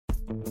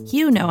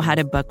You know how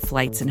to book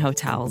flights and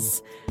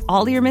hotels.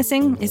 All you're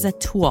missing is a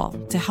tool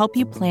to help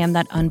you plan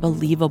that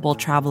unbelievable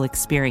travel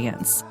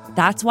experience.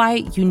 That's why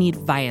you need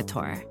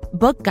Viator.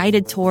 Book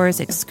guided tours,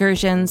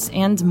 excursions,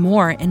 and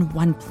more in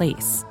one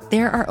place.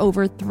 There are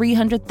over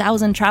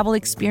 300,000 travel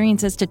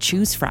experiences to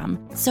choose from,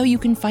 so you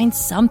can find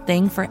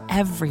something for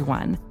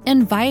everyone.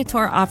 And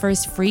Viator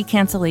offers free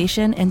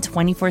cancellation and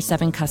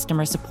 24/7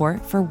 customer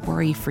support for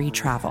worry-free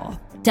travel.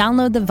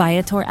 Download the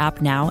Viator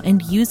app now and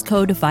use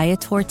code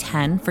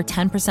Viator10 for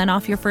 10%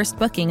 off your first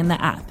booking in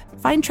the app.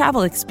 Find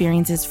travel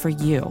experiences for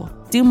you.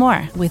 Do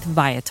more with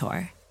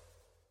Viator.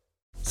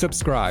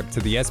 Subscribe to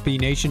the SB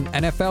Nation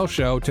NFL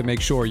show to make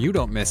sure you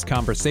don't miss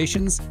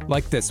conversations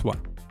like this one.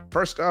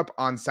 First up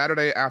on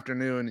Saturday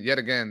afternoon, yet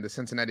again, the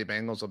Cincinnati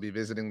Bengals will be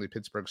visiting the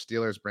Pittsburgh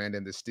Steelers.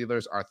 Brandon, the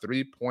Steelers are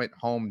 3-point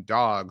home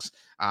dogs.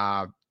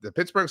 The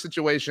Pittsburgh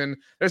situation,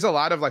 there's a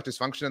lot of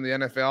dysfunction in the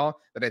NFL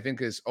that I think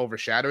is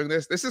overshadowing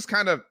this. This is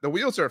kind of, the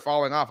wheels are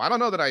falling off. I don't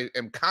know that I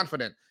am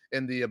confident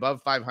in the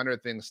above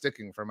 500 thing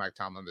sticking for Mike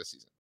Tomlin this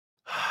season.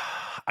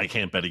 I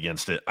can't bet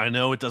against it. I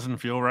know it doesn't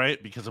feel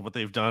right because of what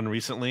they've done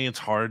recently. It's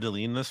hard to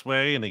lean this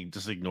way and they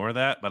just ignore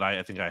that. But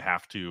I think I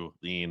have to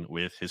lean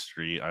with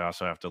history. I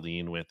also have to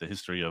lean with the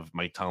history of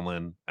Mike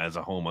Tomlin as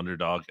a home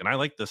underdog. And I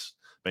like this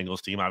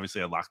Bengals team.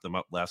 Obviously, I locked them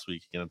up last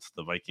week against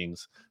the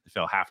Vikings. They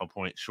fell half a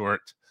point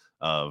short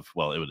of,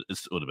 well, it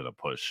would have been a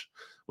push.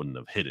 Wouldn't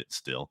have hit it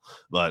still.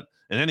 But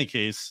in any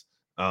case,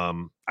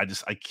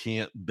 I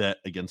can't bet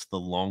against the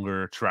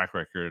longer track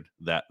record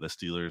that the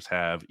Steelers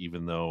have,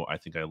 even though I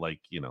think I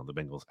like, the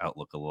Bengals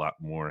outlook a lot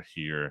more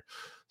here.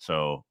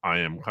 So I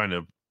am kind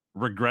of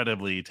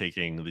regrettably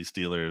taking the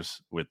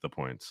Steelers with the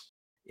points.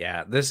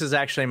 Yeah, this is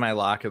actually my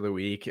lock of the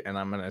week, and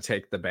I'm going to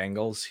take the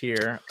Bengals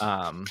here.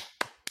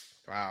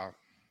 Wow.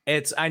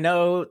 I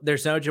know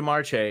there's no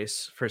Jamar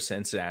Chase for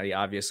Cincinnati.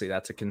 Obviously,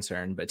 that's a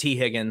concern, but T.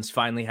 Higgins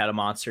finally had a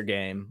monster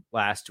game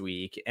last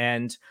week,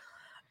 and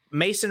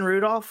Mason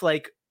Rudolph,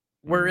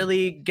 we're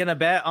really going to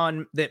bet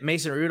on that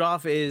Mason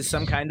Rudolph is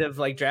some kind of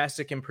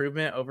drastic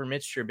improvement over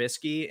Mitch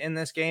Trubisky in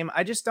this game.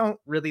 I just don't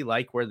really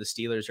like where the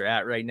Steelers are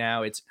at right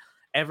now. It's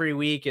every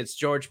week it's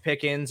George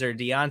Pickens or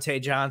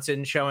Deontay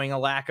Johnson showing a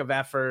lack of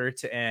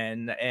effort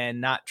and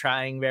not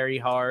trying very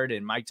hard.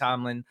 And Mike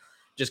Tomlin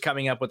just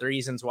coming up with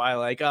reasons why,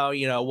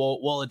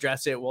 we'll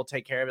address it. We'll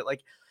take care of it.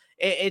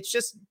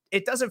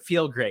 It doesn't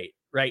feel great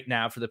right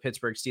now for the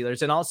Pittsburgh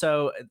Steelers. And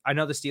also, I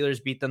know the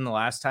Steelers beat them the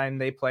last time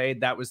they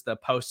played. That was the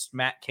post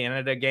Matt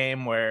Canada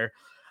game where,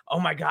 oh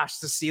my gosh,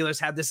 the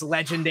Steelers had this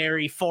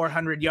legendary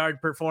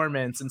 400-yard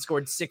performance and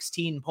scored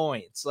 16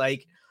 points.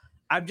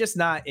 I'm just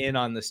not in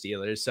on the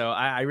Steelers. So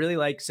I really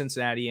like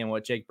Cincinnati and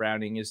what Jake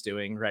Browning is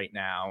doing right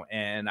now.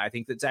 And I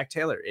think that Zach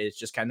Taylor is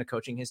just kind of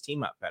coaching his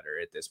team up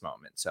better at this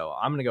moment. So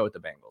I'm going to go with the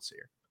Bengals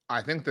here.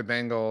 I think the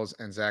Bengals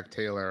and Zach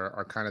Taylor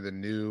are kind of the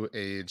new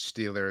age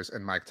Steelers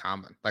and Mike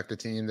Tomlin, the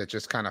team that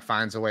just kind of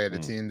finds a way, the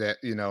team that,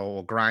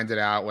 will grind it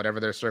out, whatever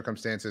their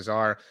circumstances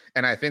are.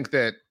 And I think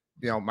that,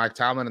 Mike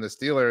Tomlin and the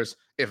Steelers,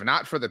 if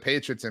not for the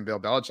Patriots and Bill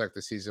Belichick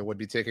this season, would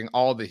be taking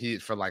all the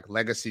heat for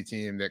legacy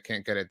team that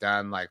can't get it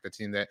done, the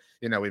team that,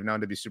 we've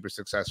known to be super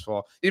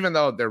successful, even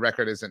though their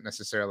record isn't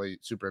necessarily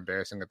super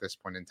embarrassing at this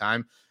point in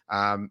time.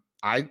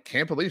 I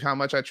can't believe how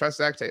much I trust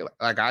Zach Taylor.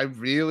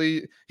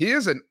 He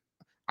is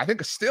I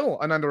think still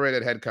an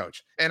underrated head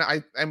coach. And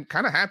I am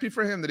kind of happy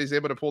for him that he's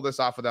able to pull this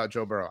off without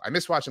Joe Burrow. I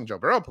miss watching Joe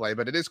Burrow play,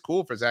 but it is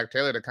cool for Zach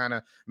Taylor to kind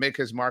of make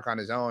his mark on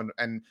his own.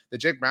 And the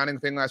Jake Browning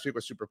thing last week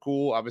was super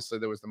cool. Obviously,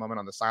 there was the moment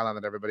on the sideline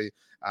that everybody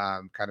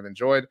kind of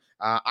enjoyed.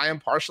 I am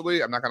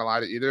partially, I'm not going to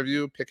lie to either of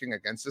you, picking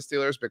against the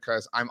Steelers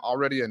because I'm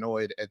already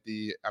annoyed at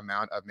the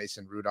amount of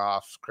Mason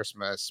Rudolph,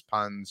 Christmas,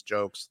 puns,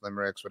 jokes,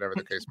 limericks, whatever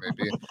the case may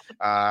be.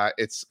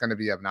 It's going to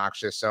be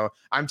obnoxious. So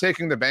I'm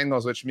taking the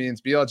Bengals, which means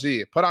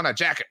BLG, put on a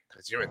jacket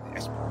because you're in the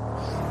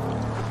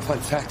icebox. Fun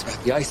fact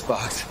about the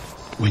icebox.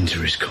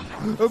 Winter is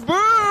coming.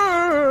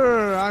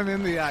 Brr, I'm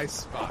in the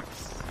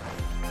icebox.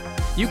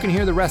 You can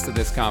hear the rest of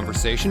this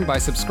conversation by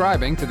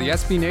subscribing to the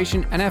SB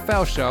Nation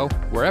NFL show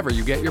wherever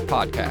you get your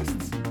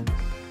podcasts.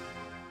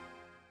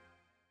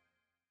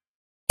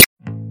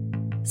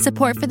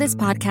 Support for this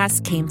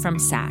podcast came from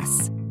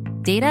SAS.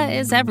 Data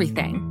is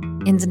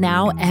everything, and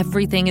now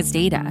everything is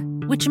data,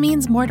 which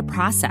means more to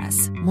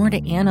process, more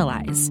to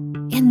analyze.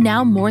 And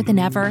now more than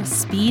ever,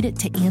 speed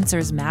to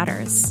answers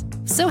matters.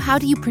 So how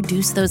do you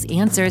produce those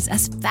answers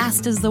as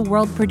fast as the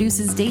world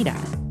produces data?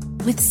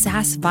 With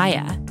SAS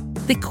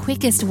Viya, the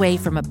quickest way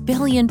from a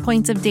billion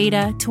points of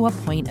data to a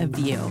point of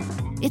view.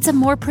 It's a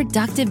more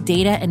productive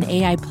data and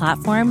AI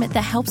platform that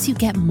helps you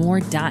get more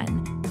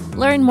done.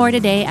 Learn more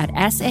today at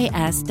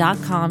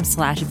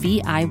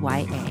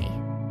sas.com/VIYA.